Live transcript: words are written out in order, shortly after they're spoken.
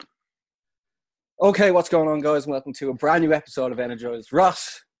Okay, what's going on, guys? Welcome to a brand new episode of Energize.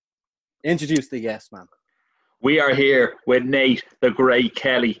 Ross, introduce the guest, man. We are here with Nate, the Great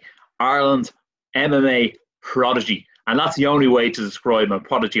Kelly, Ireland's MMA prodigy. And that's the only way to describe a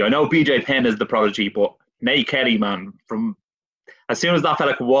prodigy. I know BJ Penn is the prodigy, but Nate Kelly, man, from as soon as that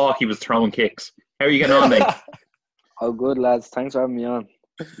fella could walk, he was throwing kicks. How are you getting on, Nate? Oh, good, lads. Thanks for having me on.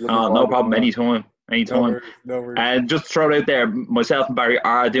 No problem. Anytime. No worries. And just to throw it out there, myself and Barry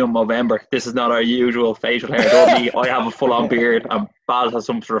are doing Movember. This is not our usual facial hair. Don't be, I have a full-on beard, and Baz has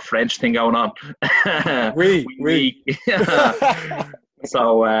some sort of French thing going on. We.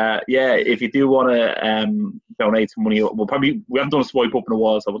 So, if you do want to donate some money, we haven't done a swipe up in a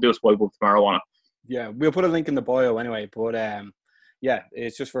while, so we'll do a swipe up tomorrow on it. Yeah, we'll put a link in the bio anyway. But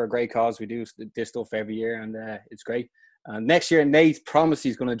it's just for a great cause. We do this stuff every year, and it's great. Next year, Nate promised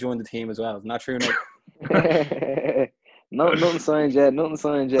he's going to join the team as well. Not true, Nate? Nothing signed yet. No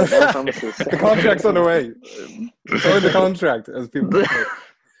promises. The contract's on the way. Sign the contract, as people say.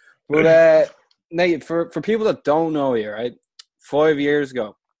 But Nate, for people that don't know you, right? 5 years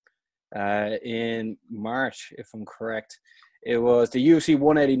ago, in March, if I'm correct, it was the UFC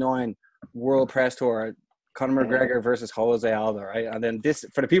 189 World Press Tour. Conor McGregor versus Jose Aldo, right? And then this,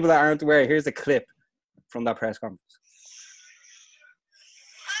 for the people that aren't aware, here's a clip from that press conference.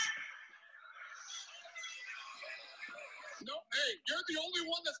 No, hey, you're the only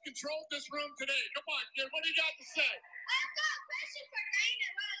one that's controlled this room today. Come on, kid, what do you got to say? I've got a question for Dana.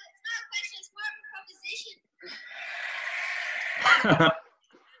 Well, it's not a question, it's more of a proposition.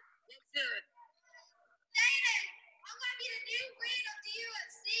 Let's hear it. Dana, I'm going to be the new queen of the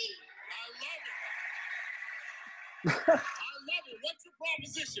UFC. I love it. I love it. What's your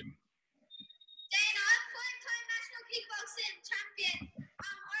proposition? Dana, I'm five-time national kickboxing champion.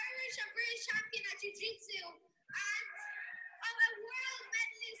 I'm Irish and British champion at Jiu-Jitsu. And I'm a world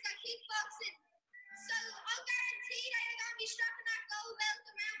medalist at kickboxing. So I'll guarantee that you're going to be strapping that gold belt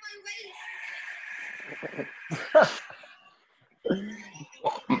around my waist.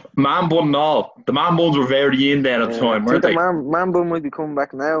 Man bun and all. The man buns were very in there at the time, weren't they? Man bun might be coming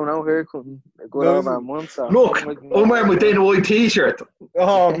back now. No haircut. A good over a month. So Look, I'm wearing my Dana White t-shirt.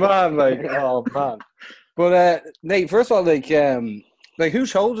 Oh man, man. But Nate, first of all, whose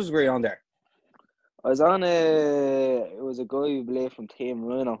shoulders were you on there? I was on it was a guy who played from Team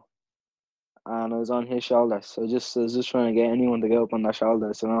Rhino, and I was on his shoulders. So I was just trying to get anyone to get up on their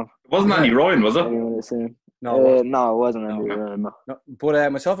shoulders, you know. It wasn't Andy Ryan, was it? Anyone that's in. No, it wasn't Andy Ryan. No.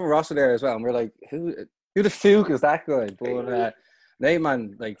 But myself and Ross were there as well, and we're like, who the fuck is that guy? But Nate,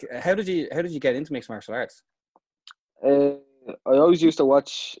 man, how did you get into mixed martial arts? I always used to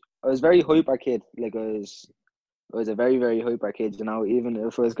watch. I was very hyper kid. Like I was a very, very hyper kid. You know, even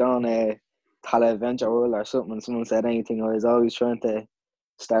if I was going Tala Adventure World or something, and someone said anything, I was always trying to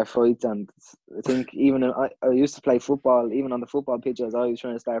start fights. And I think even I used to play football. Even on the football pitch, I was always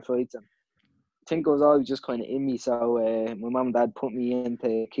trying to start fights. And I think it was always just kind of in me. So my mum and dad put me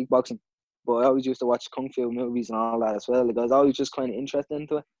into kickboxing. But I always used to watch Kung Fu movies and all that as well. Like I was always just kind of interested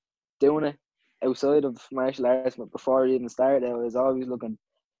into it, doing it outside of martial arts. But before I even started, I was always looking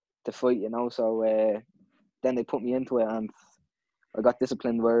to fight, you know. So then they put me into it, and I got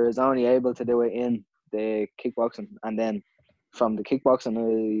disciplined where I was only able to do it in the kickboxing. And then from the kickboxing,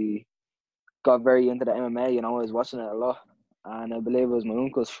 I got very into the MMA. You know, I was watching it a lot, and I believe it was my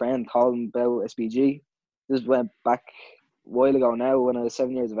uncle's friend told him about SBG. This went back a while ago now. When I was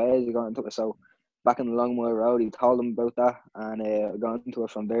 7 years of age, I got into it. So back in the Long Mile Road, he told him about that, and I got into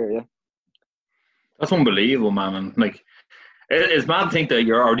it from there. Yeah, That's unbelievable, man. And it's mad to think that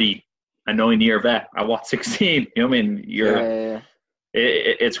you're already a 9-year vet at 16. You know what I mean? Yeah.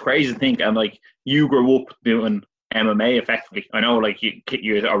 It's crazy to think, and you grew up doing MMA effectively. I know,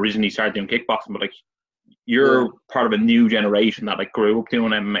 you originally started doing kickboxing, but you're part of a new generation that grew up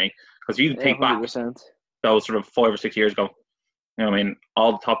doing MMA. Because you take 100%. back those sort of 5 or 6 years ago, you know what I mean?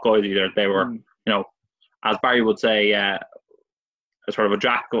 All the top guys they were, you know, as Barry would say, sort of a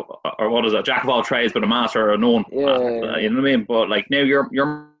jack of all trades, but a master of none. You know what I mean? But now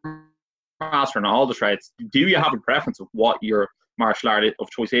you're master in all the trades. Do you have a preference of what your martial art of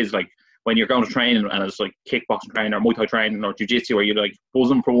choice is? When you're going to train and it's kickboxing training or Muay Thai training or jiu-jitsu, are you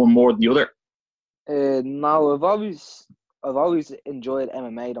buzzing for one more than the other? No, I've always enjoyed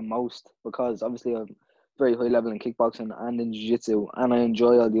MMA the most, because obviously I'm very high level in kickboxing and in jiu-jitsu, and I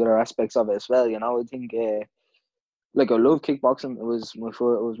enjoy all the other aspects of it as well. You know, I think I love kickboxing. It was my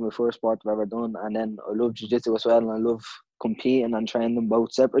first sport I've ever done, and then I love jiu-jitsu as well, and I love competing and training them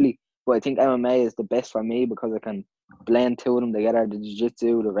both separately. But I think MMA is the best for me because I can blend two of them together: the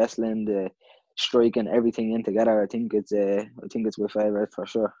jiu-jitsu, the wrestling, the striking, everything in together. I think it's my favorite for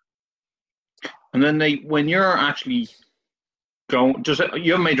sure. And then when you're actually going, just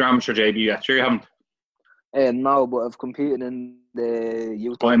you haven't made your amateur debut yet, sure you haven't. No, but I've competed in the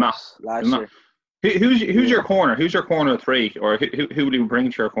youth Oh, I'm not. last I'm not. year. Who's Yeah. your corner? Who's your corner of three, or who do you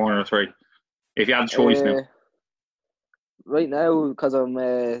bring to your corner of three? If you had a choice now. Right now, because I'm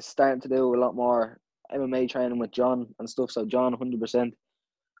starting to do a lot more MMA training with John and stuff, so John 100%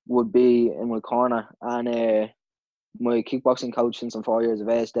 would be in my corner, and my kickboxing coach since I'm 4 years of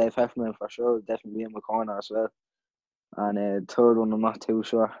age, Dave Heffernan, for sure, would definitely be in my corner as well. And third one, I'm not too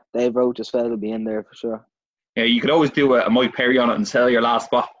sure. Dave Roach as well will be in there for sure. Yeah, you could always do a Mike Perry on it and sell your last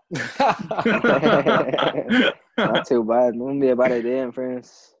spot. Not too bad. Wouldn't be a bad idea in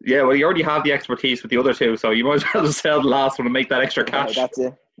fairness. Yeah, well, you already have the expertise with the other two, so you might as well just sell the last one and make that extra cash. That's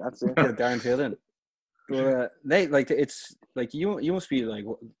it. Yeah, darn feeling. But Nate, like it's like you must be like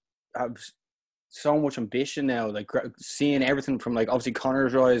have so much ambition now, like seeing everything from like obviously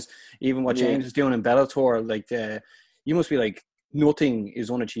Connor's rise, even what James is doing in Bellator. Like you must be like nothing is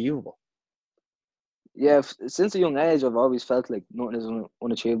unachievable. Yeah, since a young age, I've always felt like nothing is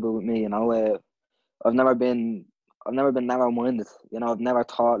unachievable with me. You know, I've never been narrow-minded. You know, I've never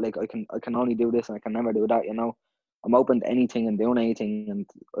thought like I can only do this and I can never do that. You know, I'm open to anything and doing anything, and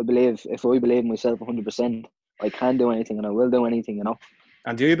I believe if I believe in myself 100%, I can do anything and I will do anything. You know.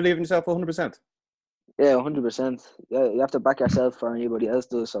 And do you believe in yourself 100%? Yeah, 100%. Yeah, you have to back yourself for anybody else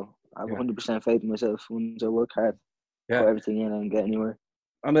does. So I have 100% faith in myself once I work hard, put everything in and get anywhere.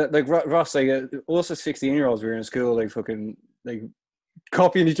 And like Ross, like us as 16-year-olds, we were in school, like fucking like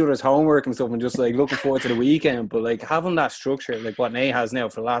copying each other's homework and stuff, and just like looking forward to the weekend. But like having that structure, like what Nate has now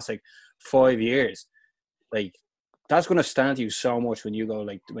for the last like 5 years, like that's going to stand to you so much when you go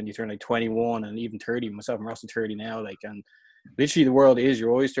like when you turn like 21 and even 30. Myself and Ross are 30 now, like, and literally the world is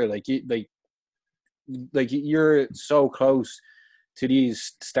your oyster. Like you're so close to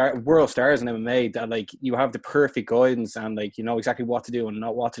these world stars in MMA that like you have the perfect guidance and like you know exactly what to do and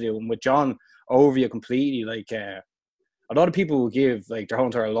not what to do. And with John over you completely, like a lot of people will give like their whole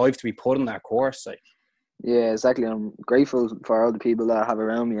entire life to be put in that course. Like, yeah, exactly. I'm grateful for all the people that I have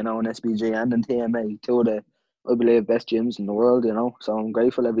around me, you know, in SBG and in TMA, two of the, I believe, best gyms in the world, you know. So I'm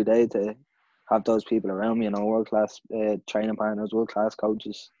grateful every day to have those people around me, you know, world class training partners, world class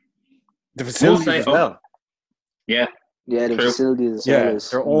coaches. The facilities as well. Yeah. Yeah, the facilities as well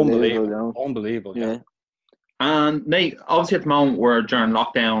is they're unbelievable. You know? Unbelievable. Yeah. And Nate, obviously at the moment we're during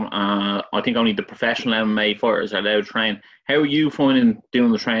lockdown. I think only the professional MMA fighters are allowed to train. How are you finding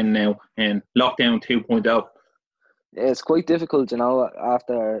doing the training now in lockdown 2.0? Yeah, it's quite difficult, you know,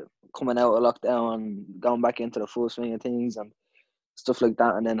 after coming out of lockdown and going back into the full swing of things and stuff like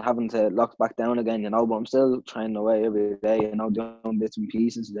that, and then having to lock back down again, you know. But I'm still trying away every day, you know, doing bits and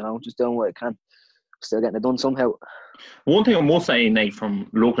pieces, you know, just doing what I can. Still getting it done somehow. One thing I must say, Nate, from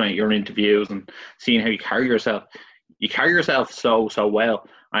looking at your interviews and seeing how you carry yourself so well.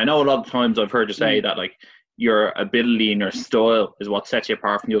 I know a lot of times I've heard you say that like your ability and your style is what sets you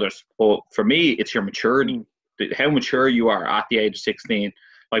apart from the others. But for me, it's your maturity, how mature you are at the age of 16.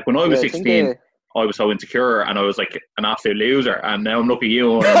 Like when I was 16, I was so insecure and I was like an absolute loser. And now I'm looking at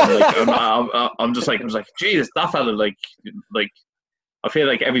you and I'm just like, Jesus, that fella, like. I feel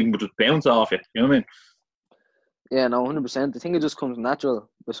like everything would just bounce off you. You know what I mean? Yeah, no, 100%. I think it just comes natural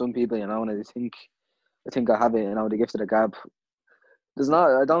with some people, you know, and I think I have it, you know, the gift of the gab.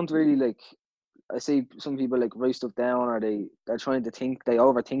 I don't really like. I see some people like write stuff down, or they're trying to think, they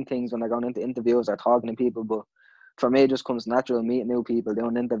overthink things when they're going into interviews or talking to people. But for me, it just comes natural meeting new people,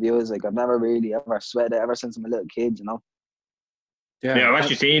 doing interviews. Like I've never really ever sweated ever since I'm a little kid, you know. Yeah, I've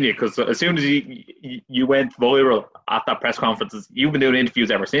actually seen you because as soon as you went viral at that press conference, you've been doing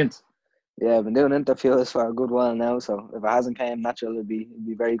interviews ever since. Yeah, I've been doing interviews for a good while now, so if it hasn't came natural, I'd be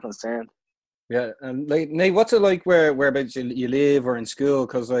very concerned. Yeah, and like Nate, what's it like whereabouts you live or in school?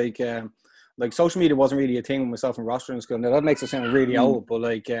 Because like social media wasn't really a thing when myself and Ross were in school. Now that makes it sound really old, but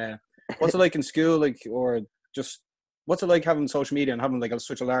like, what's it like in school? Like, or just what's it like having social media and having like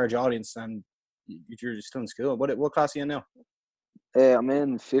such a large audience and you're still in school? What class are you in now? I'm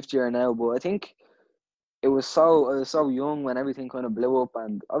in 5th year now, but I think I was so young when everything kind of blew up,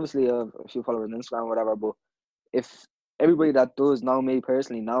 and obviously I have a few followers on Instagram or whatever, but if everybody that does know me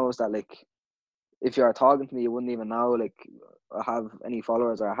personally knows that, like, if you're talking to me, you wouldn't even know, like, I have any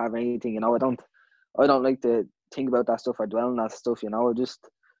followers or I have anything, you know. I don't like to think about that stuff or dwell on that stuff, you know. I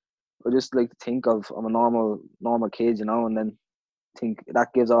just like to think of I'm a normal kid, you know, and then think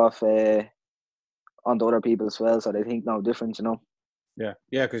that gives off onto other people as well, so they think no different, you know. Yeah,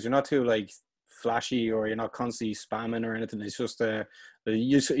 because you're not too like flashy or you're not constantly spamming or anything. It's just it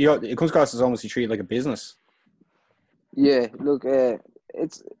comes across as almost you treat it like a business. Yeah, look, it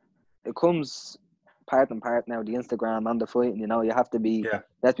comes part and part now, the Instagram and the fighting, you know. You have to be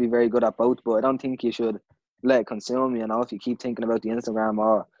very good at both, but I don't think you should let it consume you, you know. If you keep thinking about the Instagram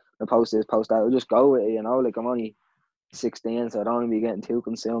or the post this, post that, just go with it, you know. Like, I'm only 16, so I don't want to be getting too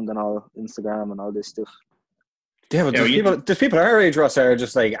consumed on all Instagram and all this stuff. Yeah, but there's people our age, Ross, are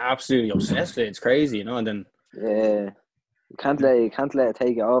just like absolutely obsessed with it. It's crazy, you know. And then you can't let it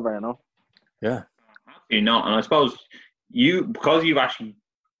take you over, you know. Yeah, you know, and I suppose because you've actually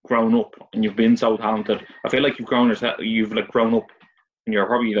grown up and you've been so talented, I feel like you've grown up, and you're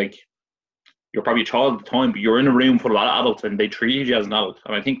probably a child at the time, but you're in a room full of adults and they treated you as an adult,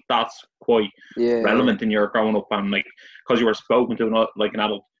 and I think that's quite relevant in your growing up, and like because you were spoken to like an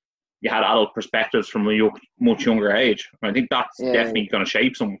adult, you had adult perspectives from a much younger age. And I think that's definitely going to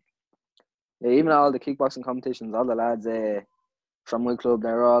shape someone. Yeah, even all the kickboxing competitions, all the lads from my club,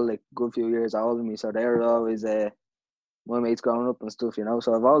 they're all like a good few years older than me, so they're always my mates growing up and stuff, you know.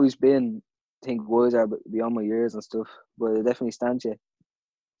 So I've always been, I think, wiser beyond my years and stuff, but it definitely stands you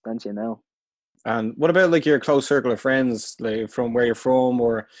now. And what about like your close circle of friends, like from where you're from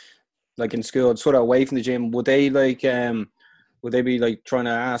or like in school, sort of away from the gym? Would they be like trying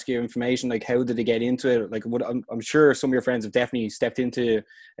to ask you information, like how did they get into it? Like, I'm sure some of your friends have definitely stepped into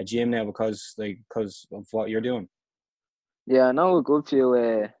a gym now because of what you're doing. Yeah, I know a good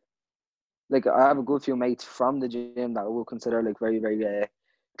few. Like, I have a good few mates from the gym that I would consider like very, very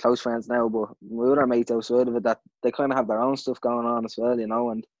close friends now. But my other mates outside of it, that they kind of have their own stuff going on as well, you know.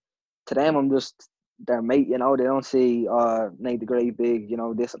 And to them, I'm just their mate, you know. They don't see Nate the Great big, you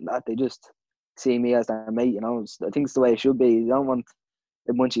know, this and that. They just see me as their mate, you know. I think it's the way it should be. You don't want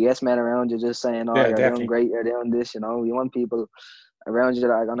a bunch of yes men around you just saying, "Oh, you're doing great, you're doing this," you know. You want people around you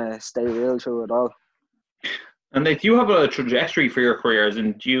that are gonna stay real through it all. And like, do you have a trajectory for your careers?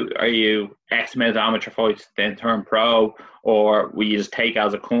 And are you estimated amateur fights, then turn pro, or will you just take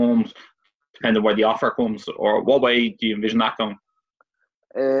as it comes, depending on where the offer comes, or what way do you envision that going?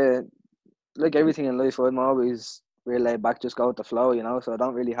 Like everything in life, I'm always real laid back, just go with the flow, you know. So I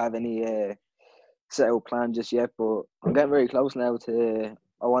don't really have any set out plan just yet, but I'm getting very close now to.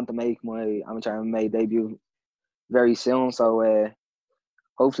 I want to make my amateur MMA debut very soon, so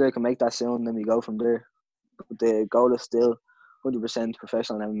hopefully I can make that soon. Then we go from there. But the goal is still 100%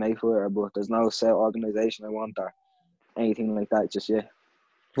 professional MMA fighter, but there's no set organisation I want or anything like that just yet.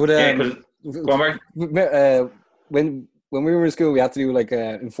 But go on, Mark. When we were in school, we had to do like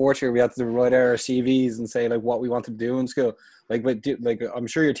in fourth year, we had to write our CVs and say like what we wanted to do in school. Like, but I'm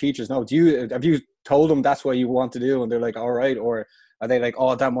sure your teachers know. Have you told them that's what you want to do, and they're like, all right, or are they like,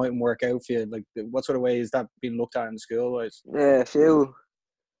 oh, that mightn't work out for you? Like, what sort of way is that being looked at in school wise? Yeah, a few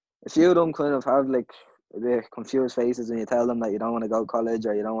of them kind of have like the confused faces when you tell them that you don't want to go to college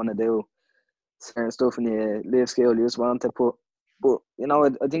or you don't want to do certain stuff in your leave school. You just want to put, but you know,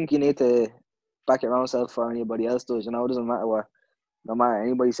 I think you need to back your own self before anybody else does. You know, it doesn't matter no matter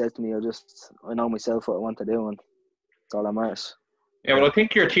anybody says to me. I know myself what I want to do, and that's all that matters. Yeah, well, I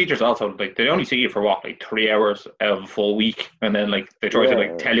think your teachers also, like, they only see you for what, like 3 hours out of a full week, and then like they try to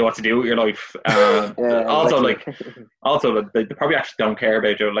like tell you what to do with your life. Also, exactly. They probably actually don't care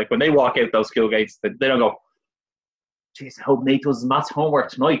about you. Like when they walk out those school gates, they don't go, "Jeez, I hope Nate does his maths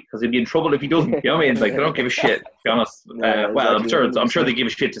homework tonight because he'll be in trouble if he doesn't." You know what I mean? Like they don't give a shit. To be honest. Well, I'm sure they give a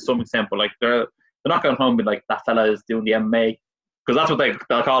shit to some extent, but like they're not going home and be like, "That fella is doing the MMA." Because that's what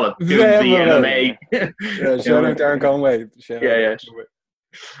they'll call it, doing the MMA. Shout out Darren Conway.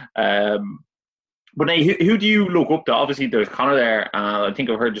 But Nate, who do you look up to? Obviously, there's Conor there. I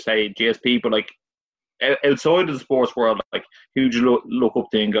think I've heard you say GSP, but like outside of the sports world, like who do you look up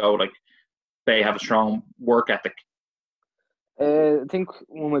to and go, like, they have a strong work ethic? I think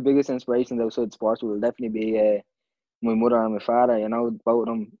one of my biggest inspirations outside sports will definitely be my mother and my father. You know, both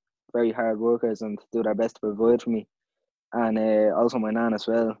of them very hard workers and do their best to provide for me. And also my nan as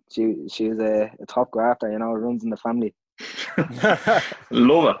well. She's a top grafter, you know, runs in the family.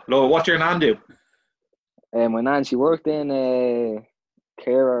 Love it. What's your nan do? My nan, she worked in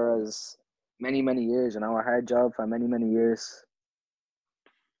carers many years, you know, a hard job for many years.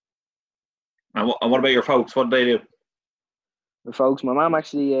 And what about your folks? What do they do? My folks, my mom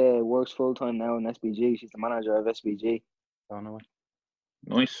actually works full time now in SBG. She's the manager of SBG. Oh no way.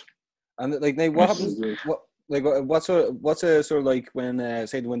 Nice. And like, Nate, what happens? What's sort of like when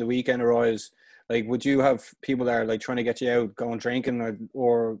the weekend arrives? Like, would you have people that are like trying to get you out going drinking,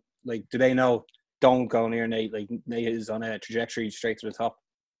 or like, do they know don't go near Nate? Like, Nate is on a trajectory straight to the top.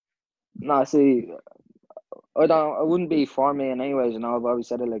 No, see, I wouldn't be for me in any ways. You know, I've always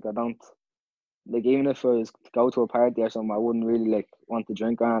said it. Like, I don't like, even if I was to go to a party or something, I wouldn't really like want to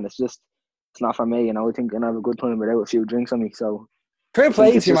drink around. It's not for me. You know, I think I can have a good time without a few drinks on me. So Fair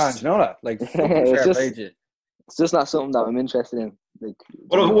play it's to you, man. just- You know that? Like, fucking It's fair just- play to you. It's just not something that I'm interested in. Like,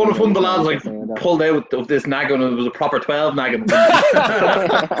 What if one of the lads like Interested in that. pulled out of this nagging and it was a proper 12 nagging? Put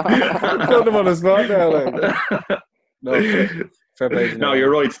them on the spot now. Like. No, fair play to you. No, you're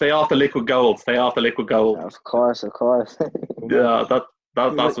right. Stay off the liquid gold. Stay off the liquid gold. Of course. Yeah,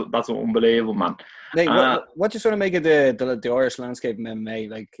 that's unbelievable, man. Nate, what do you sort of make of the Irish landscape in MMA?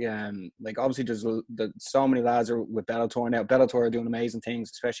 Like obviously there's so many lads are with Bellator now. Bellator are doing amazing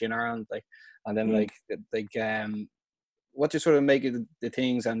things, especially in Ireland. Like, and then what do you sort of make of the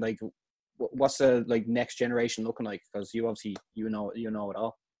things, and like what's the like next generation looking like? Because you obviously you know it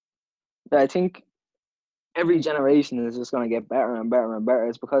all. I think every generation is just going to get better and better and better.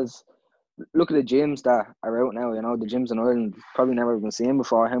 It's because look at the gyms that are out now. You know, the gyms in Ireland probably never been seen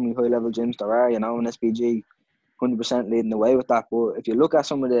before. How many high level gyms there are? You know, and SBG 100% leading the way with that. But if you look at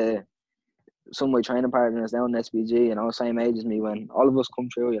some of my training partners now in SBG, you know, same age as me, when all of us come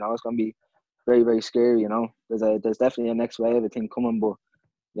through, you know, it's going to be very, very scary. You know, there's definitely a next wave of thing coming, but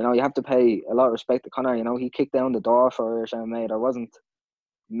you know, you have to pay a lot of respect to Conor. You know, he kicked down the door for Irish MMA. There wasn't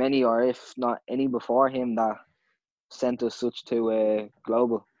many, or if not any, before him that sent us such to a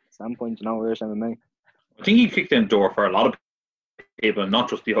global standpoint. You know, Irish MMA. I think he kicked in the door for a lot of people,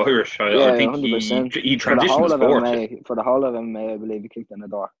 not just the Irish. I think 100%. he transitioned the sport. For the whole of MMA, I believe he kicked in the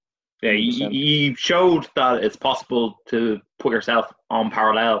door. Yeah, he showed that it's possible to put yourself on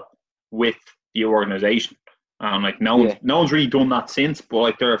parallel with the organisation. And like no one's really done that since, but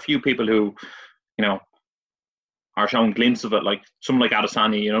like there are a few people who, you know, are showing glimpses of it. Like someone like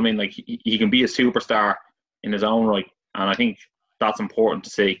Adesanya, you know what I mean? Like he can be a superstar in his own right, and I think that's important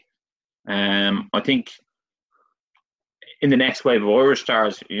to see. I think in the next wave of Irish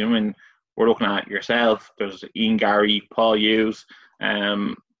stars, you know, I mean, we're looking at yourself. There's Ian Gary, Paul Hughes,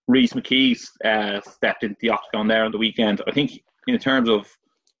 Rhys McKee stepped into the octagon there on the weekend. I think in terms of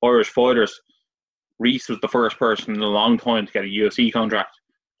Irish fighters, Rhys was the first person in a long time to get a UFC contract.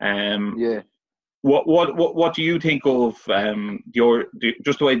 What do you think of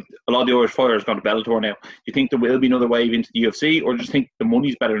just the way a lot of the Irish fighters gone to Bellator now? Do you think there will be another wave into the UFC, or do you think the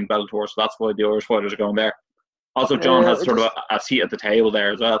money's better in Bellator, so that's why the Irish fighters are going there? Also, John has sort of a seat at the table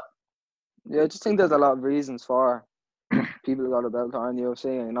there as well. Yeah, I just think there's a lot of reasons for people to go to Bellator and the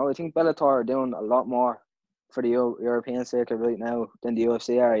UFC. And, you know, I think Bellator are doing a lot more for the European circuit right now than the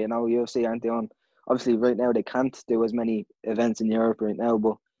UFC are. You know, UFC aren't doing. Obviously, right now they can't do as many events in Europe right now,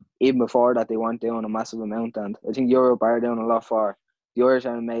 but even before that, they weren't doing a massive amount. And I think Europe are doing a lot for the Irish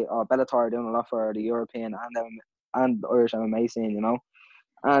MMA, or Bellator are doing a lot for the European and Irish MMA scene, you know.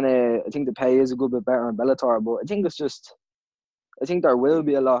 And I think the pay is a good bit better in Bellator, but I think there will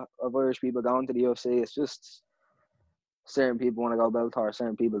be a lot of Irish people going to the UFC. It's just certain people want to go Bellator,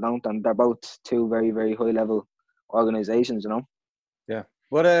 certain people don't, and they're both two very, very high level organizations, you know. Yeah.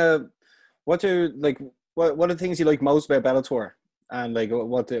 What are the things you like most about Bellator? And like,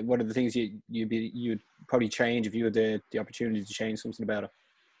 what are the things you'd probably change if you had the opportunity to change something about it?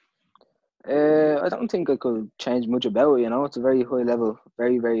 I don't think I could change much about it. You know, it's a very high level,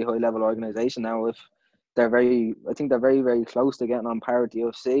 very, very high level organization now. I think they're very, very close to getting on par with the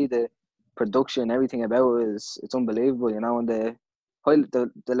UFC. The production, everything about it it's unbelievable. You know, and the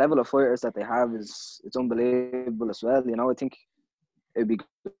level of fighters that they have it's unbelievable as well. You know, I think it'd be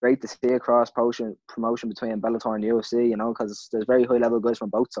great to see a cross promotion between Bellator and UFC, you know, because there's very high level guys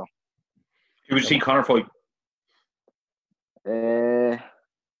from both. So, You would see Conor fight? Don't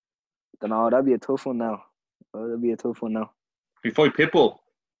know. That'd be a tough one now. You fight Pitbull?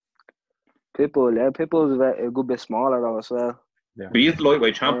 Pitbull's a good bit smaller though as well. Yeah. But he's the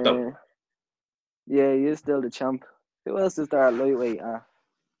lightweight champ though. Yeah, he is still the champ. Who else is there at lightweight?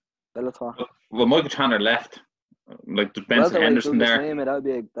 Bellator. Well, Michael Chandler left. Like there's Benson Henderson there.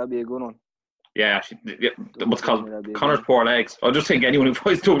 That'd be a good one. Yeah, actually, what's called Conor's poor legs. I just think anyone who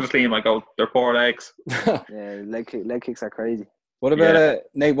fights Douglas Liam, I go, they're poor legs. Yeah, leg kicks are crazy. What about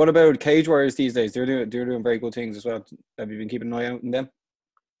Nate? What about Cage Warriors these days? They're doing very good things as well. Have you been keeping an eye out on them?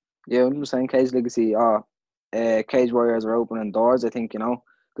 Yeah, I'm saying Cage Legacy. Cage Warriors are opening doors. I think, you know,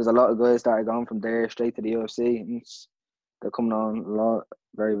 there's a lot of guys that are going from there straight to the UFC, and they're coming on a lot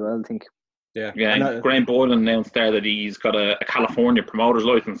very well, I think. Yeah, and Graham Boylan announced there that he's got a California promoter's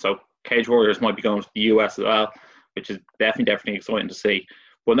license, so Cage Warriors might be going to the US as well, which is definitely exciting to see.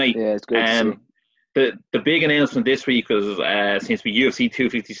 But Nate, yeah, it's good to see. The big announcement this week was seems to be UFC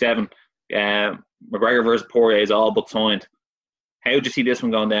 257. McGregor versus Poirier is all but signed. How do you see this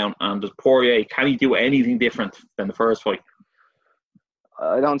one going down? And does Poirier, can he do anything different than the first fight?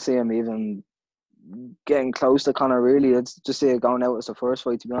 I don't see him even getting close to Conor, really. It's just see it going out as the first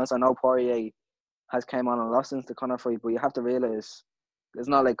fight, to be honest. I know Poirier has came on and lost since the Conor fight, but you have to realise it's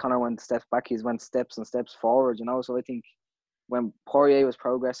not like Conor went steps back. He's went steps and steps forward. So I think when Poirier was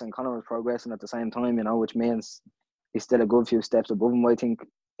progressing, Conor was progressing at the same time. Which means he's still a good few steps above him. I think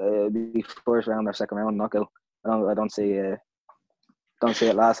it'll be first round or second round knockout. I don't see it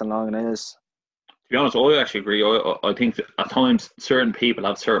lasting long. And it is. To be honest, I actually agree. I think that at times certain people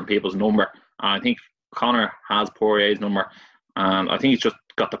have certain people's number, and I think Conor has Poirier's number, and I think he's just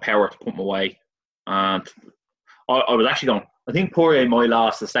got the power to put him away. And I was actually going, I think Poirier might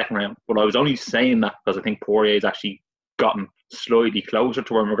last the second round, but I was only saying that because I think Poirier's actually gotten slightly closer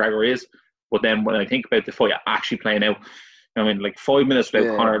to where McGregor is. But then when I think about the fight actually playing out, I mean, like 5 minutes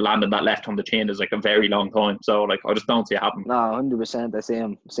without Conor landing that left on the chin is like a very long time. So like I just don't see it happening. No, 100%. I see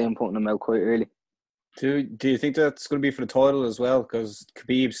him putting him out quite early. Do you think that's going to be for the title as well? Because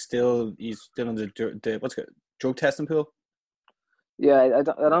Khabib's still on the what's it, drug testing pool? Yeah,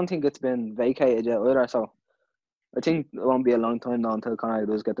 I don't think it's been vacated yet either. So I think it won't be a long time now until Conor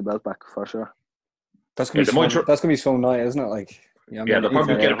does get the belt back for sure. That's gonna be so nice, isn't it? Like, they'll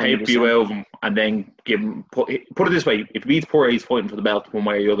probably get a pay-per-view out of him and then give him. Put it this way: if he beats Poirier, he's fighting for the belt one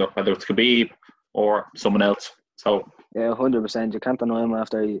way or the other, whether it's Khabib or someone else. So 100%. You can't deny him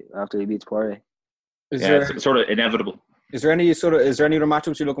after he beats Poirier. It's sort of inevitable. Is there any other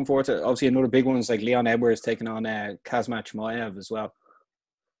matchups you're looking forward to? Obviously, another big one is like Leon Edwards taking on Khamzat Chimaev as well.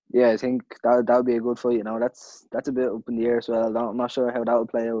 Yeah, I think that would be a good fight. That's a bit up in the air as well. I'm not sure how that will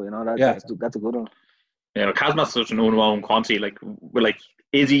play out. That's a good one. Yeah, Khamzat's such an unknown quantity. Like,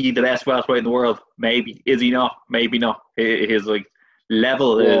 is he the best welterweight in the world? Maybe. Is he not? Maybe not. His like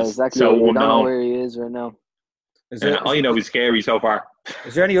level is exactly. So you unknown. Don't know where he is right now. I know he's scary so far.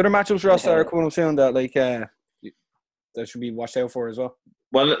 Is there any other matchups, Ross, that are coming up soon that that should be watched out for as well?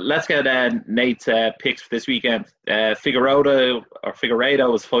 Well, let's get Nate's picks for this weekend. Figueiredo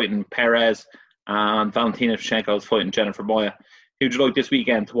was fighting Perez, and Valentina Shevchenko was fighting Jennifer Moya. Who'd you like this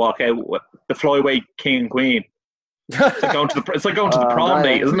weekend to walk out with the flyweight king and queen? It's like going to the prom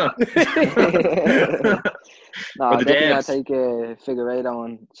date, isn't it? No, I definitely I'll take Figueiredo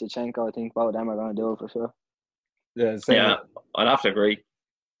and Shevchenko. I think both of them are going to do it for sure. Yeah, I'd have to agree.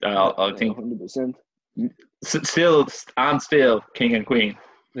 I think 100%. Still king and queen.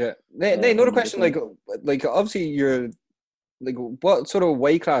 Yeah. Another question, like obviously you're like, what sort of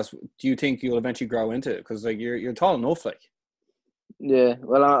weight class do you think you'll eventually grow into? Because like you're tall enough, like. Yeah,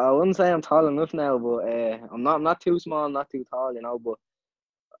 well, I wouldn't say I'm tall enough now, but I'm not too small, not too tall, But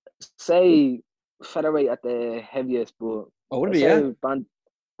say featherweight at the heaviest, but would it be?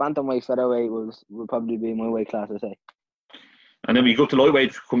 Bantamweight featherweight will probably be my weight class, I say. And then we go to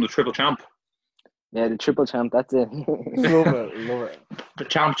lightweight, become the triple champ. Yeah, the triple champ. That's it. Love it. The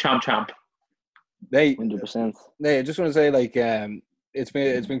champ. 100%. I just want to say, like, it's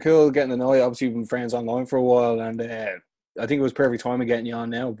been cool getting to know you. Obviously, we've been friends online for a while, and I think it was perfect time of getting you on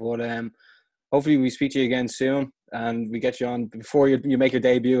now. But hopefully, we speak to you again soon, and we get you on before you make your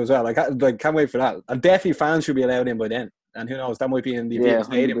debut as well. Like, can't wait for that. And definitely fans should be allowed in by then. And who knows, that might be in the Aviva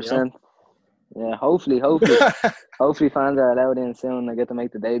Stadium. 100%. Yeah, hopefully, hopefully fans are allowed in soon. I get to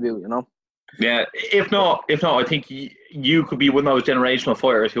make the debut. Yeah, if not, I think you could be one of those generational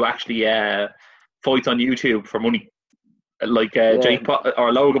fighters who actually fights on YouTube for money, like Jake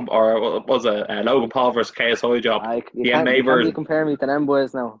or Logan, or what was it, Logan Paul versus KSI job. You can't be comparing me to them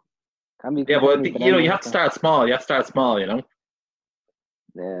boys now. But you have to start small. Yeah,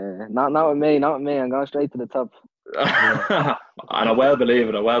 not with me. I'm going straight to the top. And I well believe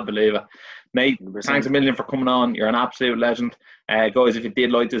it. Nate, 100%. Thanks a million for coming on. You're an absolute legend. Guys, if you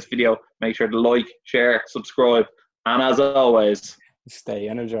did like this video, make sure to like, share, subscribe, and as always, stay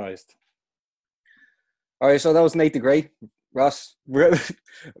energized. All right, so that was Nate the Great. Ross, I'm going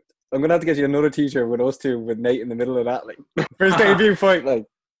to have to get you another t-shirt with us two, with Nate in the middle of that, like, first debut fight, like.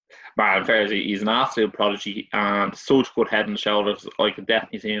 Man, fairly, he's an absolute prodigy and such good head and shoulders. I could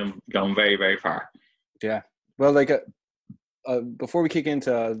definitely see him going very, very far. Yeah. Well, like, before we kick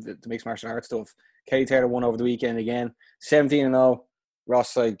into the mixed martial arts stuff, Katie Taylor won over the weekend again, 17-0.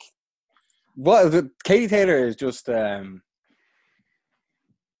 Ross, like, Katie Taylor is just a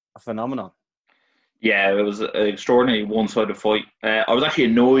phenomenon. Yeah, it was an extraordinary one-sided fight. I was actually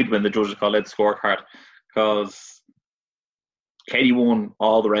annoyed when the judges called out the scorecard because Katie won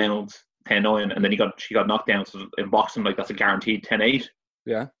all the rounds 10-9, and then she got knocked down. So in boxing, like, that's a guaranteed 10-8.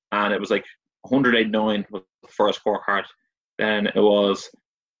 Yeah. And it was like 108-9 was the first scorecard. Then it was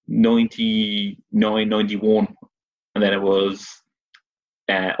 99-91, and then it was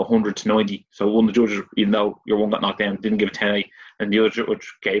 100-90. So one of the judges, even though your one got knocked down, didn't give a 10-8, and the other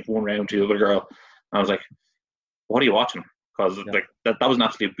judge gave one round to the other girl. And I was like, "What are you watching?" Because like that was an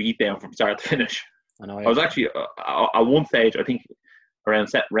absolute beatdown from start to finish. I know. I was actually at one stage, I think round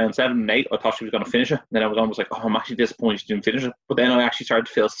 7 and 8, I thought she was going to finish it. And then I was almost like, oh, I'm actually disappointed she didn't finish it. But then I actually started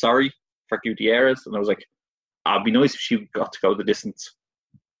to feel sorry for Gutierrez, and I was like, it'd be nice if she got to go the distance.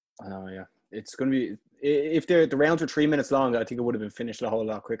 Oh yeah, it's going to be. If the rounds were 3 minutes long, I think it would have been finished a whole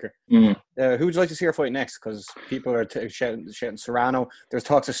lot quicker. Mm. Who would you like to see her fight next? Because people are shouting Serrano. There's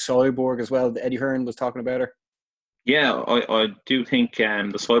talks of Cyborg as well. Eddie Hearn was talking about her. Yeah, I do think the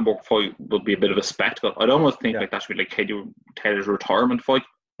Cyborg fight will be a bit of a spectacle. I'd almost think like that should be like Katie Taylor's retirement fight,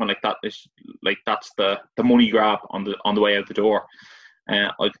 when like that is like that's the money grab on the way out the door. I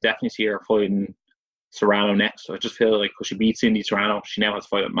could definitely see her fighting Serrano next. So I just feel like because she beat Cindy Serrano, she now has to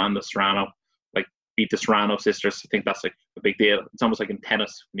fight Amanda Serrano. Like beat the Serrano sisters. I think that's like a big deal. It's almost like in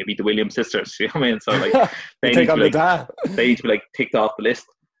tennis when you beat the Williams sisters. You know what I mean? So like they take on the they need to be like ticked off the list.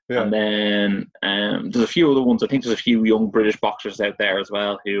 Yeah. And then there's a few other ones. I think there's a few young British boxers out there as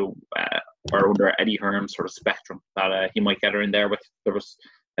well who are under Eddie Hearn's sort of spectrum that he might get her in there with. There was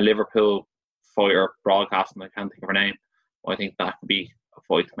a Liverpool fighter broadcasting, I can't think of her name. I think that could be a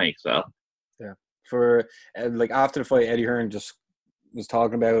fight to make as well. Yeah. For like after the fight, Eddie Hearn just was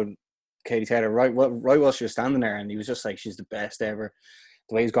talking about Katie Taylor right while she was standing there, and he was just like, she's the best ever.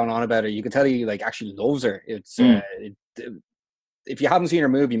 The way he's gone on about her, you can tell he like actually loves her. It's if you haven't seen her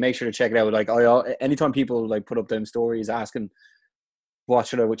movie, make sure to check it out. Like anytime people like put up them stories asking what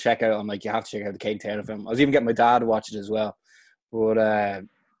should I check out, I'm like, you have to check out the Katie Taylor film. I was even getting my dad to watch it as well. But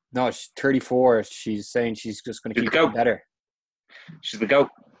no, she's 34. She's saying she's just going to keep getting better. She's the GOAT.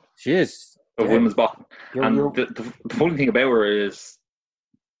 She is. Of women's boxing. And the funny thing about her is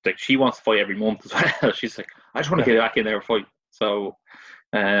like she wants to fight every month as well. She's like, I just want to get back in there and fight. So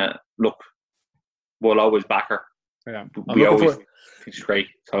look, we'll always back her. Yeah. We always think she's great.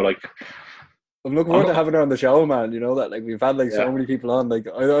 So like I'm looking forward to having her on the show, man. You know that like we've had like so many people on, like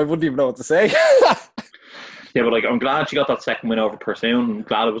I wouldn't even know what to say. Yeah, but like I'm glad she got that second win over Pursoon. I'm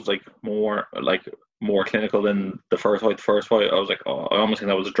glad it was like more clinical than the first fight. The first fight, I was like, oh, I almost think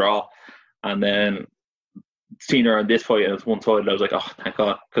that was a draw. And then seeing her on this fight and it's one-sided, I was like, oh, thank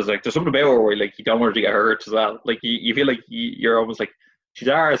God. Because like there's something about her where like you don't want her to get hurt as well. Like you feel like you're almost like, she's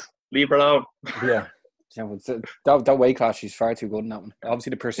ours, leave her alone. Yeah. That weight class, she's far too good in that one.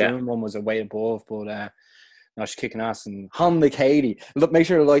 Obviously the Pursoon one was a way above, but no, she's kicking ass. And Honda Katie. Look, make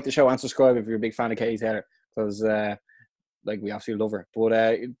sure to like the show and subscribe if you're a big fan of Katie Taylor, because like we absolutely love her. But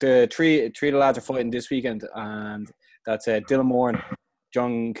the three of the lads are fighting this weekend, and that's Dylan Moran,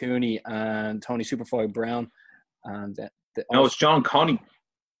 John Cooney, and Tony Superfight Brown. And no, it's John Connie.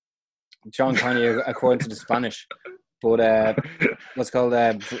 John Connie, according to the Spanish. But what's called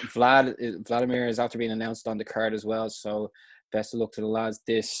Vladimir is after being announced on the card as well. So best of luck to the lads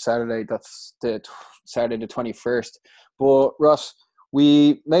this Saturday. That's the Saturday the 21st. But Ross,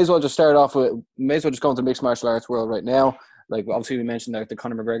 we may as well just start off with, go into the mixed martial arts world right now. Like obviously we mentioned the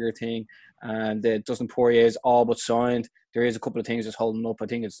Conor McGregor thing, and Dustin Poirier is all but signed. There is a couple of things just holding up. I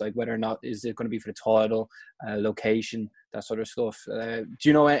think it's like whether or not is it going to be for the title, location, that sort of stuff. Do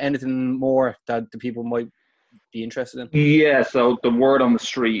you know anything more that the people might be interested in? Yeah, so the word on the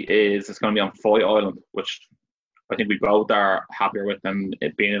street is it's going to be on Fight Island, which I think we both are happier with than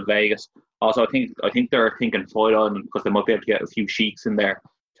it being in Vegas. Also, I think they're thinking Fight Island because they might be able to get a few sheiks in there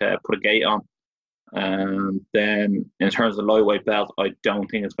to put a gate on. And then in terms of lightweight belt, I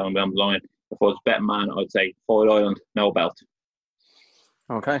don't think it's going to be on the line. If I was betting man, I'd say Fight Island, no belt.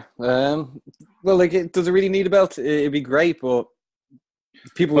 Okay. Well, like, does it really need a belt? It'd be great, but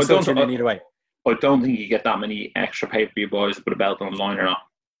people will still tune in either way. I don't think you get that many extra pay-per-view boys to put a belt on the line or not.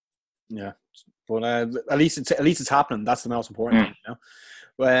 Yeah, but at least it's happening. That's the most important thing, you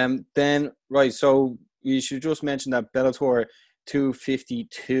know. Then right, so we should just mention that Bellator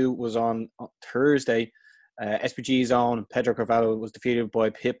 252 was on Thursday. SPG's own Pedro Carvalho was defeated by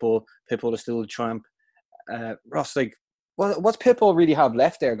Pitbull. Pitbull is still the champ. Ross, like, what's Pitbull really have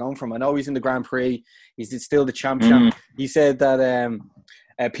left there going from? I know he's in the Grand Prix. He's still the champ. He said that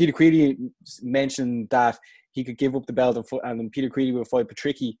Peter Creedy mentioned that he could give up the belt and then Peter Creedy would fight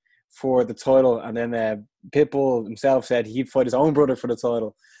Patricky for the title. And then Pitbull himself said he'd fight his own brother for the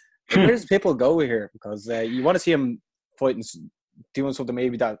title. Where does Pitbull go here? Because you want to see him fighting, doing something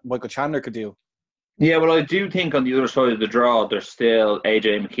maybe that Michael Chandler could do. Yeah, well, I do think on the other side of the draw, there's still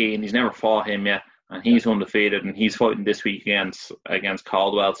AJ McKee. He's never fought him yet, and he's undefeated, and he's fighting this week against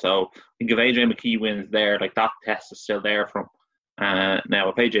Caldwell. So I think if AJ McKee wins there, like that test is still there for him. Now,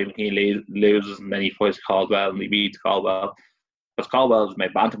 if AJ McKee loses and then he fights Caldwell and he beats Caldwell, because Caldwell's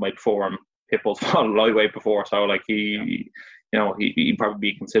made bantamweight before him, Pitbull's fought lightweight before, so like he'd probably be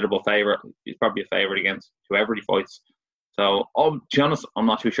a considerable favourite. He's probably a favourite against whoever he fights. So, to be honest, I'm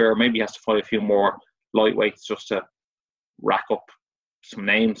not too sure. Maybe he has to fight a few more lightweights just to rack up some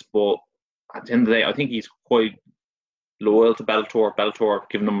names, but at the end of the day, I think he's quite loyal to Bellator. Bellator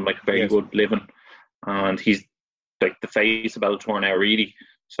giving him like a very Yes. good living, and he's like the face of Bellator now, really.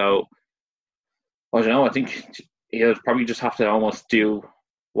 So I don't know. I think he'll probably just have to almost do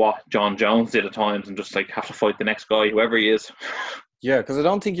what John Jones did at times, and just like have to fight the next guy, whoever he is. Yeah, because I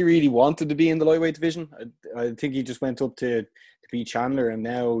don't think he really wanted to be in the lightweight division. I think he just went up to beat Chandler, and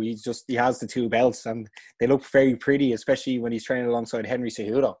now he has the 2 belts, and they look very pretty, especially when he's training alongside Henry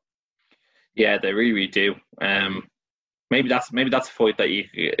Cejudo. Yeah, they really, really do. Maybe that's a fight that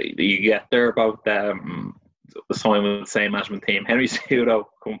you get there about someone with the same management team. Henry Cejudo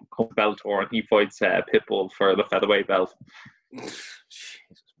comes to Bellator, and he fights Pitbull for the featherweight belt.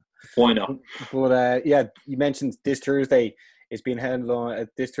 Why not? But yeah, you mentioned this Thursday. It's being held on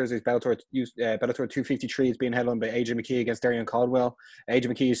this Thursday's Bellator 253 is being held on by AJ McKee against Darian Caldwell. AJ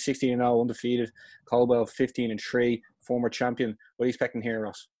McKee is 16-0 undefeated. Caldwell 15-3, former champion. What are you expecting here,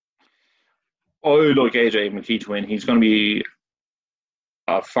 Ross? I like AJ McKee to win. He's going to be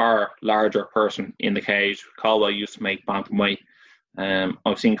a far larger person in the cage. Caldwell used to make bantamweight.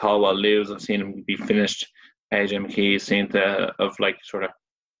 I've seen Caldwell lose. I've seen him be finished. AJ McKee seemed to have like sort of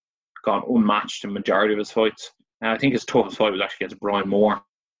gone unmatched in the majority of his fights. And I think his toughest fight was actually against Brian Moore.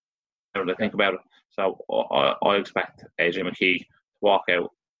 Now that I think about it, so I expect AJ McKee to walk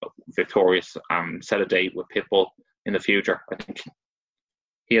out victorious and set a date with Pitbull in the future. I think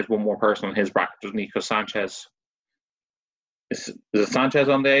he has one more person on his bracket, doesn't he? Because Sanchez is it Sanchez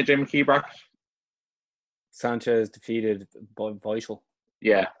on the AJ McKee bracket? Sanchez defeated Vital.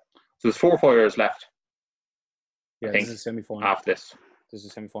 Yeah. So there's 4 fighters left. Yeah, I think this is semi-final. after this. This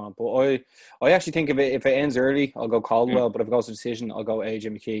is semi-final. But I actually think if it ends early, I'll go Caldwell. But if it goes to decision, I'll go AJ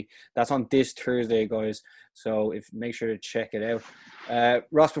McKee. That's on this Thursday, guys. So make sure to check it out.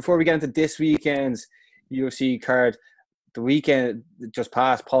 Ross, before we get into this weekend's UFC card, the weekend just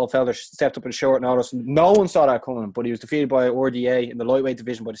passed, Paul Felder stepped up in short notice. No one saw that coming, but he was defeated by RDA in the lightweight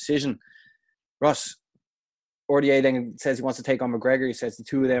division by decision. Ross, RDA then says he wants to take on McGregor. He says the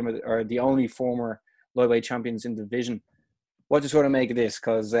 2 of them are the only former lightweight champions in the division. What do you sort of make of this?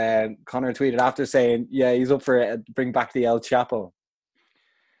 Because Conor tweeted after saying, yeah, he's up for it, bring back the El Chapo.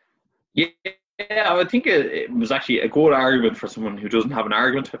 Yeah, I think it was actually a good argument for someone who doesn't have an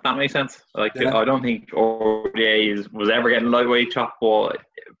argument, if that makes sense. Like, yeah. I don't think RDA was ever getting lightweight chop, but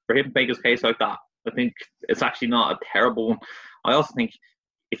for him to make his case like that, I think it's actually not a terrible one. I also think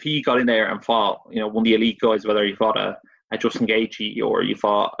if he got in there and fought, one of the elite guys, whether he fought a Justin Gaethje or you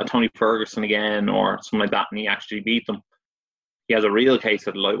fought a Tony Ferguson again or something like that, and he actually beat them, he has a real case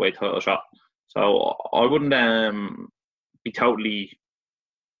of the lightweight title shot. So I wouldn't be totally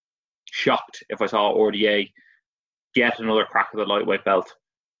shocked if I saw RDA get another crack at the lightweight belt.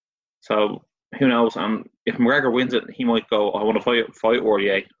 So who knows? If McGregor wins it, he might go, I want to fight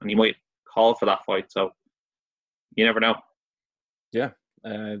RDA, and he might call for that fight. So you never know. Yeah.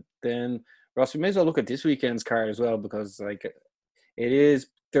 Then Ross, we may as well look at this weekend's card as well, because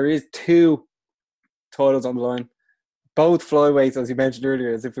there is 2 titles on the line. Both flyweights, as you mentioned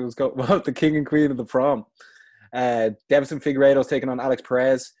earlier, as if it was the king and queen of the prom. Deiveson Figueiredo's taking on Alex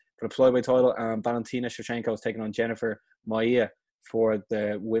Perez for the flyweight title, and Valentina Shevchenko is taking on Jennifer Maia for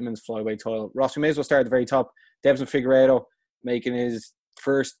the women's flyweight title. Ross, we may as well start at the very top. Deiveson Figueiredo making his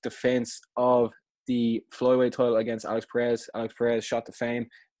first defense of the flyweight title against Alex Perez. Alex Perez shot to fame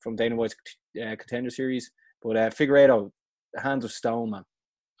from Dana White's Contender Series. But Figueiredo, hands of stone, man.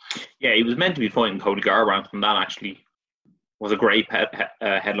 Yeah, he was meant to be fighting Cody Garbrandt, and that actually was a great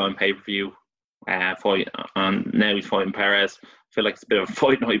headline pay-per-view fight. And now he's fighting Perez. I feel like it's a bit of a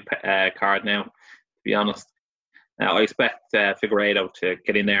fight night card now, to be honest. I expect Figueiredo to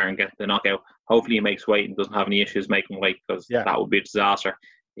get in there and get the knockout. Hopefully he makes weight and doesn't have any issues making weight, because that would be a disaster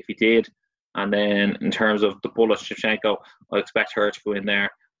if he did. And then in terms of the bullet, Shevchenko, I expect her to go in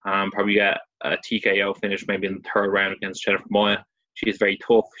there and probably get a TKO finish maybe in the 3rd round against Jennifer Maia. She's very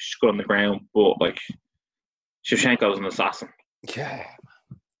tough. She's good on the ground, but Shevchenko's an assassin. Yeah.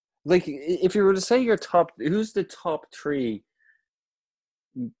 If you were to say who's the top 3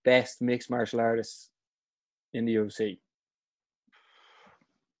 best mixed martial artists in the UFC?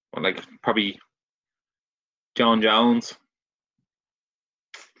 Well, probably John Jones.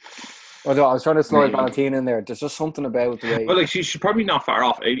 Although I was trying to slide Valentina in there. There's just something about the way. Well, she's probably not far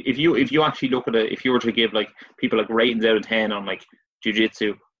off. If you actually look at it, if you were to give people ratings out of 10 on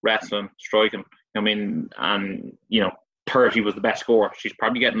jiu-jitsu, wrestling, striking, and 30 was the best score, she's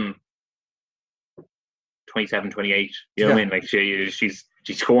probably getting 27, 28. You know what I mean? She's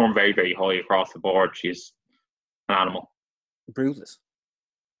scoring very, very high across the board. She's an animal. Bruises.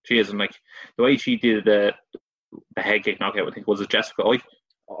 She is, and the way she did the the head kick knockout. I think was it Jessica Oi.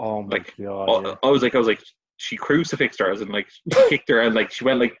 Oh my Like god! Yeah. I was like she crucifixed her, as in like she kicked her and like she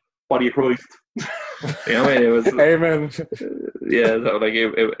went like body of Christ. You know what I mean? It was Amen. yeah. So, like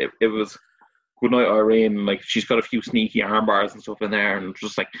it was good night Irene. Like she's got a few sneaky arm bars and stuff in there, and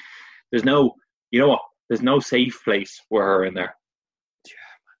just like there's no, you know what? There's no safe place for her in there.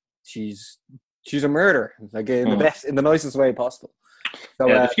 She's a murderer, like in the nicest way possible. So,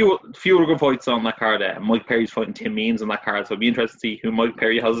 yeah, the few other good fights on that card. Mike Perry's fighting Tim Means on that card, so it'd be interesting to see who Mike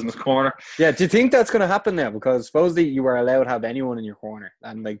Perry has in his corner. Yeah, do you think that's going to happen now? Because supposedly you were allowed to have anyone in your corner,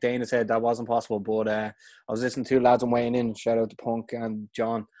 and like Dana said, that wasn't possible. But I was listening to lads on weighing in. Shout out to Punk and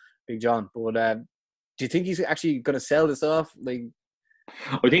John, Big John. But do you think he's actually going to sell this off? Like,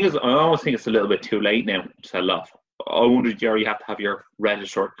 I almost think it's a little bit too late now to sell it off. I wonder, Jerry, you have to have your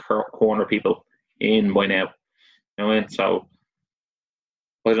registered corner people in by now. You know what I mean? So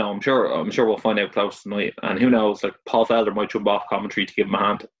I don't know. I'm sure we'll find out close tonight. And who knows? Like Paul Felder might jump off commentary to give him a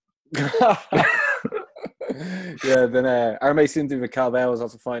hand. Yeah. Then Armé Sintu Calbell was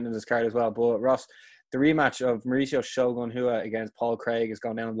also fighting in this card as well. But Ross, the rematch of Mauricio Shogun Hua against Paul Craig has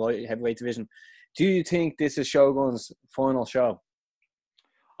gone down in the light heavyweight division. Do you think this is Shogun's final show?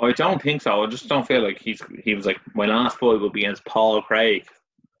 I don't think so. I just don't feel like he was like, my last fight will be against Paul Craig.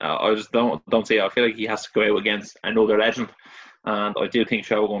 I just don't see it. I feel like he has to go out against another legend, and I do think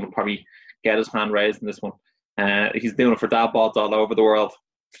Shogun will probably get his hand raised in this one. He's doing it for dad bods all over the world.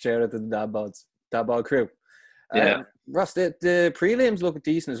 Shout out to the dad bod crew. Yeah, Ross, the prelims look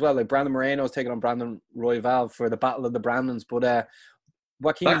decent as well. Like Brandon Moreno is taking on Brandon Royval for the Battle of the Brandons, but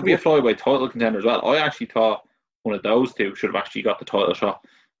Joaquin, that could be a flyweight title contender as well. I actually thought one of those two should have actually got the title shot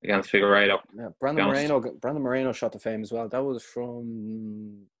against Figueiredo. Yeah, Brandon Moreno shot to fame as well. That was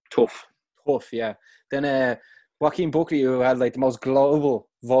from Tough, yeah. Then Joaquin Buckley, who had like the most global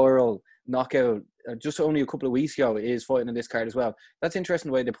viral knockout just only a couple of weeks ago, is fighting in this card as well. That's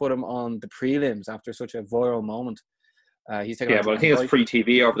interesting the way they put him on the prelims after such a viral moment. He's taking but I think it's free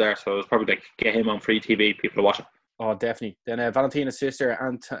TV over there, so it's probably like get him on free TV, people to watch it. Oh, definitely. Then Valentina's sister,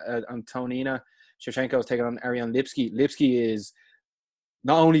 Antonina Shevchenko, is taking on Ariane Lipsky. Lipsky is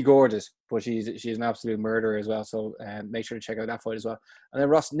not only gorgeous, but she's an absolute murderer as well. So make sure to check out that fight as well. And then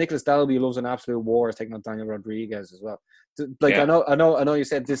Ross, Nicholas Dalby loves an absolute war, is taking on Daniel Rodriguez as well. Like I know you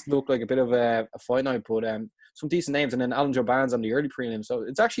said this looked like a bit of a fight night, but some decent names. And then Alan Joban's on the early prelim, so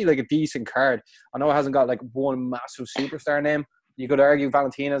it's actually like a decent card. I know it hasn't got like one massive superstar name. You could argue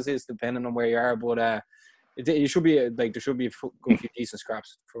Valentina's is, depending on where you are, but it should be like there should be a good few decent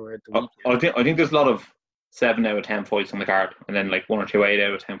scraps for the week. I think there's a lot of 7 out of 10 fights on the card, and then like 1 or 2 8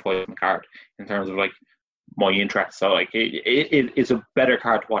 out of 10 fights on the card in terms of like my interest. So like it's a better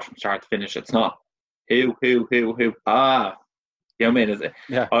card to watch from start to finish. It's not who. You know what I mean? Is it?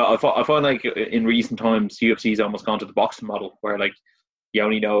 Yeah. I find like in recent times UFC's almost gone to the boxing model where like you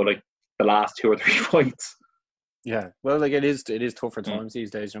only know like the last 2 or 3 fights. Yeah, well, like it is tougher times these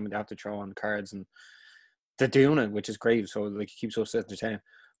days. They have to throw on cards, and they're doing it, which is great. So like it keeps us entertained.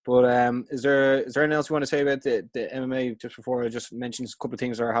 But is there anything else you want to say about the MMA just before I just mention a couple of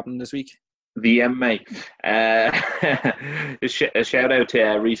things that are happening this week? The MMA. A shout out to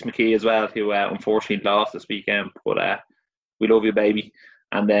Reece McKee as well, who unfortunately lost this weekend. But we love you, baby.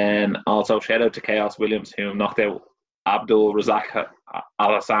 And then also shout out to Chaos Williams, who knocked out Abdul Razak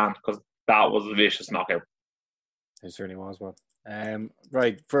Al Hassan, because that was a vicious knockout. It certainly was. Well,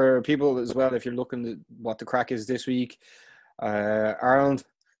 right, for people as well, if you're looking at what the crack is this week, Ireland,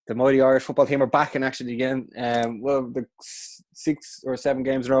 the mighty Irish football team, are back in action again. Well, the 6 or 7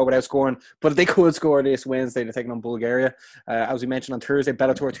 games in a row without scoring, but they could score this Wednesday. They're taking on Bulgaria. As we mentioned on Thursday,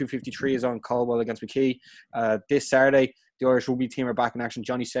 Bellator 253 is on Caldwell against McKee. This Saturday, the Irish rugby team are back in action.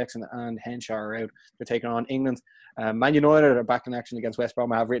 Johnny Sexton and Henshaw are out. They're taking on England. Man United are back in action against West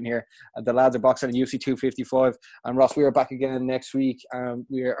Brom. I have written here. The lads are boxing in UFC 255. And Ross, we are back again next week.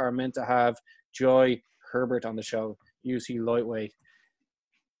 We are meant to have Joy Herbert on the show, UFC lightweight.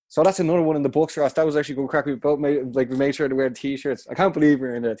 So that's another one in the books, Ross. That was actually good crack. We made sure to wear t-shirts. I can't believe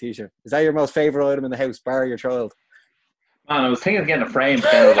we're in that t-shirt. Is that your most favourite item in the house, bar your child? Man, I was thinking of getting a frame.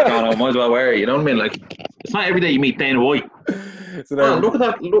 I was like, oh no, might as well wear it. You know what I mean? Like, it's not every day you meet Dana White. So man, look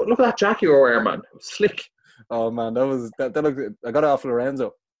at that jacket you were wearing, man. Slick. Oh man, that looked. I got it off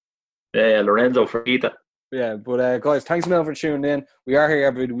Lorenzo. Yeah, Lorenzo Fertitta. Yeah, but guys, thanks a million for tuning in. We are here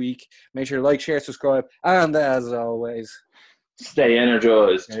every week. Make sure to like, share, subscribe, and as always, stay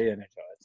energized. Stay energized.